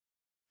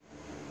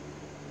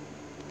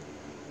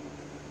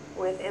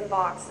with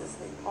inboxes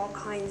and all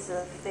kinds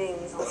of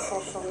things on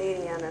social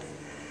media, and if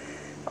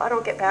I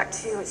don't get back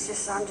to you, it's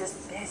just I'm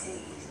just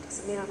busy.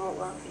 Doesn't mean I don't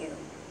love you.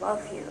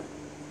 Love you.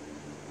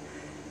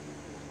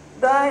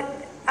 But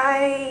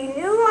I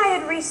knew I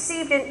had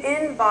received an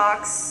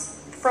inbox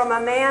from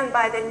a man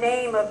by the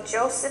name of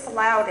Joseph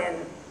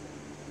Loudon.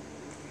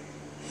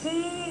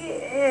 He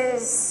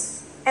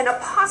is an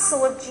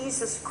apostle of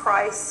Jesus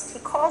Christ. He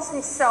calls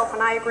himself,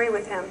 and I agree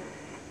with him,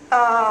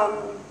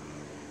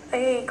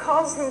 he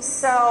calls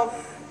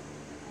himself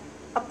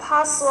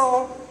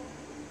Apostle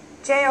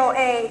Joh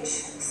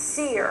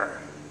Seer.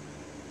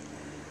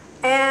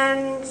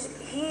 And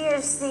he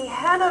is the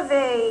head of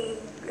a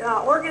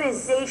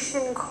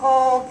organization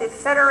called the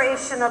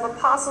Federation of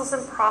Apostles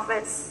and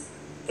Prophets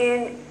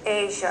in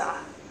Asia.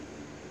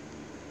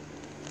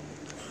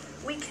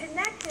 We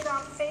connected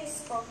on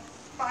Facebook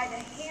by the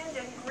hand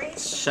and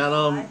grace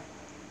Shalom, of God,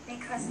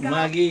 because God...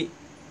 Maggie,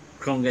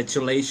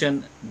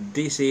 congratulations.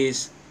 This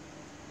is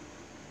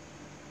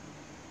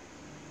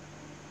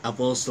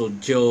Apostle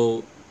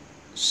Joh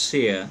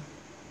Seer,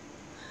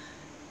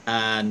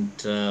 and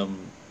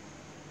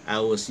I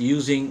was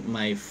using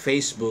my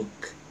Facebook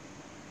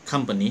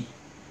company.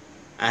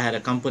 I had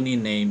a company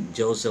named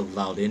Joseph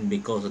Loudon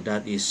because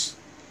that is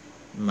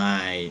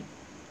my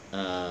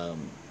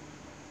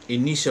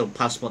initial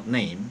passport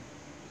name.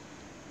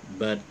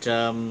 But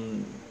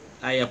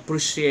I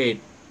appreciate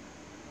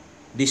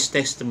this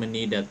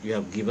testimony that you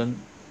have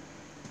given,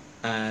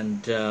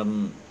 and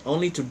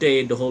only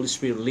today the Holy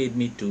Spirit led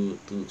me to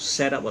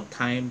set up a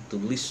time to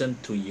listen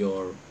to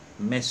your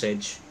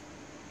message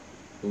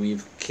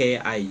with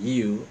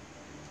KIU,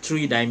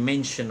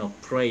 3-dimension of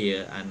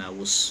prayer, and I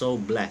was so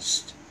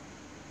blessed.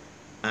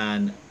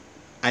 And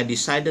I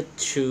decided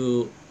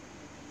to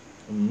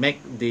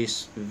make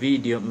this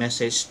video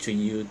message to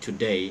you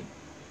today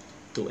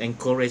to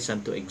encourage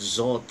and to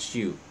exhort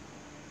you.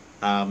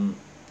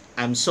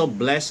 I'm so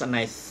blessed, and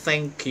I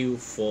thank you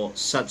for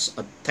such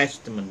a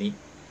testimony,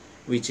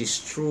 which is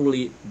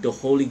truly the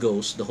Holy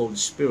Ghost, the Holy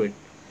Spirit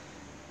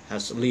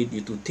has led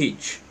you to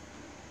teach.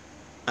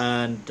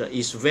 And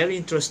it's very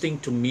interesting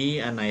to me,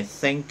 and I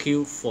thank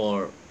you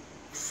for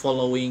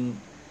following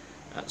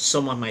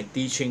some of my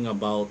teaching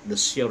about the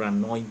seer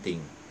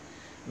anointing.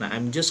 Now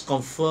I'm just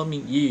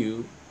confirming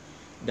you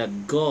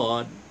that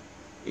God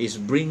is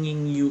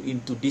bringing you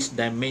into this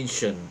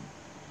dimension,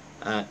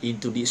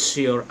 into this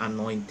seer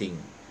anointing.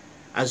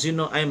 As you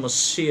know, I'm a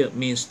seer,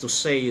 means to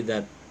say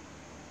that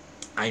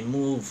I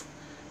move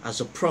as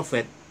a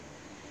prophet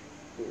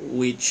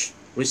which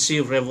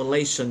receive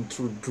revelation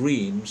through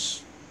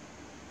dreams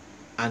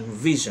and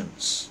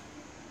visions.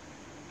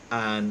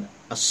 And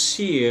a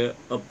seer,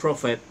 a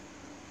prophet,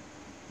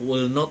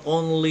 will not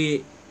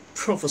only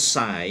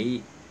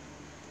prophesy,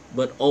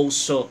 but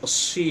also a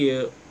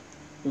seer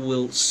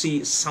will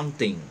see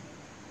something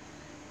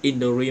in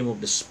the realm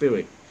of the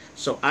Spirit.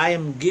 So I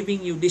am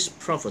giving you this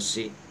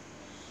prophecy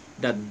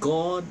that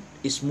God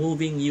is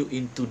moving you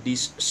into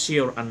this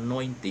seer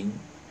anointing,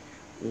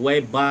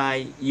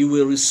 whereby you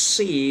will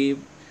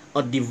receive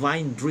a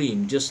divine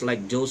dream, just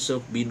like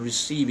Joseph been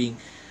receiving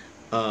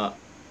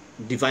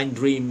divine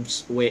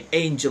dreams where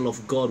angel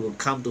of God will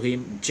come to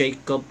him.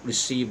 Jacob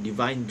received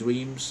divine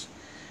dreams,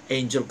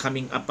 angel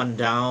coming up and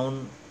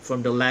down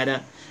from the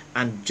ladder,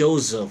 and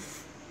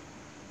Joseph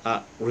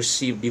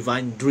received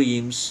divine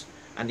dreams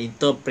and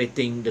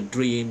interpreting the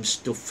dreams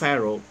to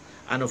Pharaoh.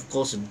 And of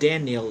course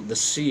Daniel the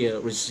seer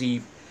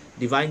received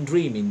divine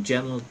dream in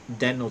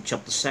Daniel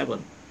chapter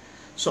 7.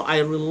 So I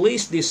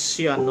release this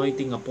seer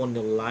anointing upon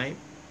your life.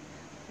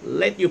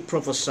 Let you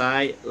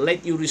prophesy,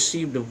 let you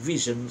receive the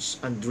visions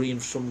and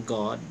dreams from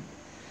God.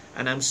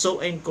 And I'm so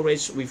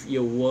encouraged with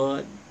your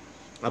word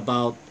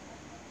about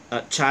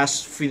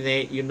Charles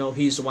Finney. You know,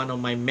 he's one of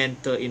my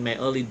mentor in my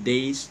early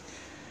days.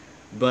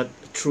 But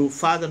through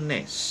Father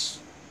Ness,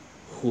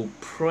 who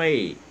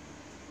pray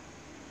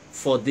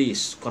for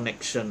this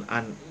connection,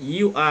 and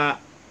you are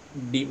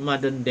the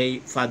modern day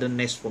Father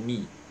Ness for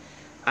me.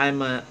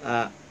 I'm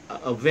a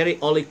very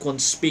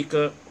eloquent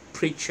speaker,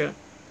 preacher,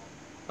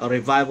 a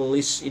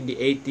revivalist in the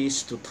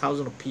 80s to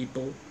thousands of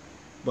people,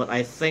 but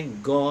I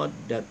thank God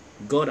that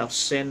God has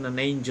sent an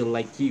angel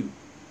like you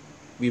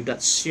with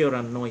that seer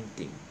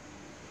anointing.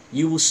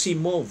 You will see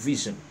more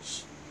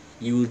visions,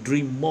 you will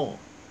dream more,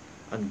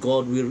 and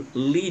God will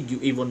lead you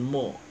even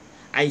more.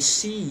 I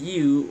see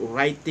you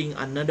writing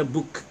another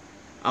book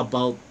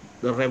about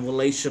the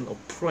revelation of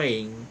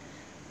praying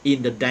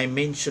in the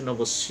dimension of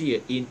a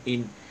seer,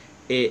 in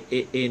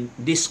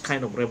this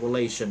kind of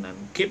revelation.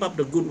 And keep up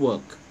the good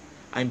work.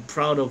 I'm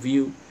proud of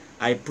you.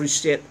 I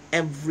appreciate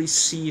every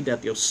seed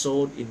that you've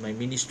sowed in my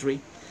ministry.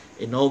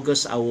 In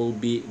August, I will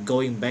be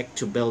going back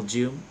to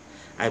Belgium.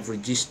 I've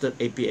registered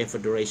APA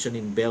Federation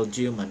in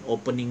Belgium and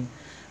opening.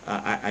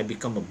 I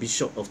become a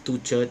bishop of 2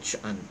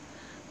 churches, and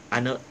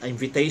an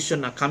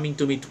invitation are coming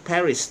to me to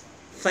Paris.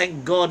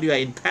 Thank God you are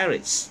in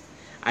Paris.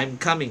 I'm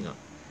coming up.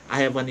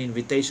 I have an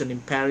invitation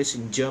in Paris,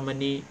 in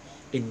Germany,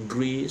 in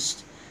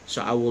Greece.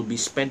 So I will be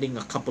spending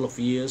a couple of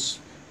years,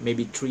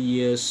 maybe 3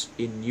 years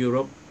in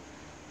Europe.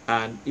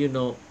 And you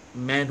know,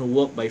 man who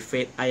walk by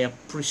faith, I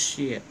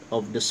appreciate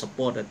of the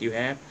support that you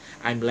have.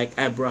 I'm like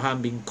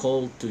Abraham being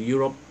called to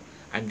Europe.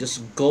 I'm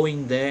just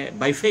going there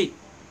by faith,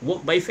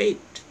 walk by faith.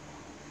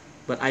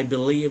 But I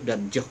believe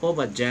that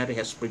Jehovah Jireh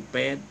has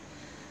prepared,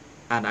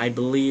 and I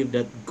believe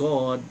that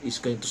God is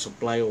going to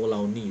supply all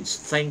our needs.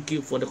 Thank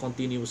you for the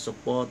continuous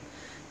support.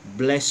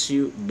 Bless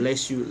you,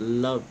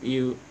 love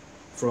you.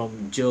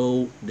 From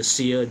Joh the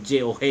Seer.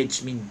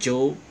 J-O-H means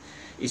Joh.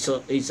 It's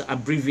an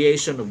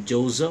abbreviation of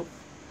Joseph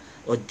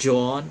or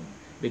John,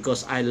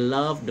 because I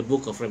love the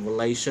book of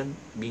Revelation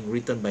being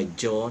written by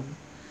John.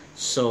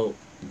 So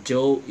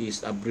Joh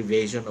is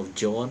abbreviation of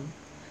John.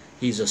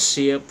 He's a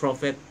seer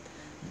prophet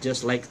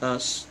just like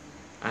us,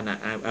 and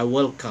I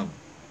welcome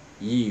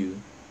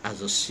you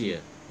as a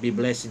seer. Be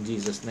blessed in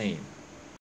Jesus' name.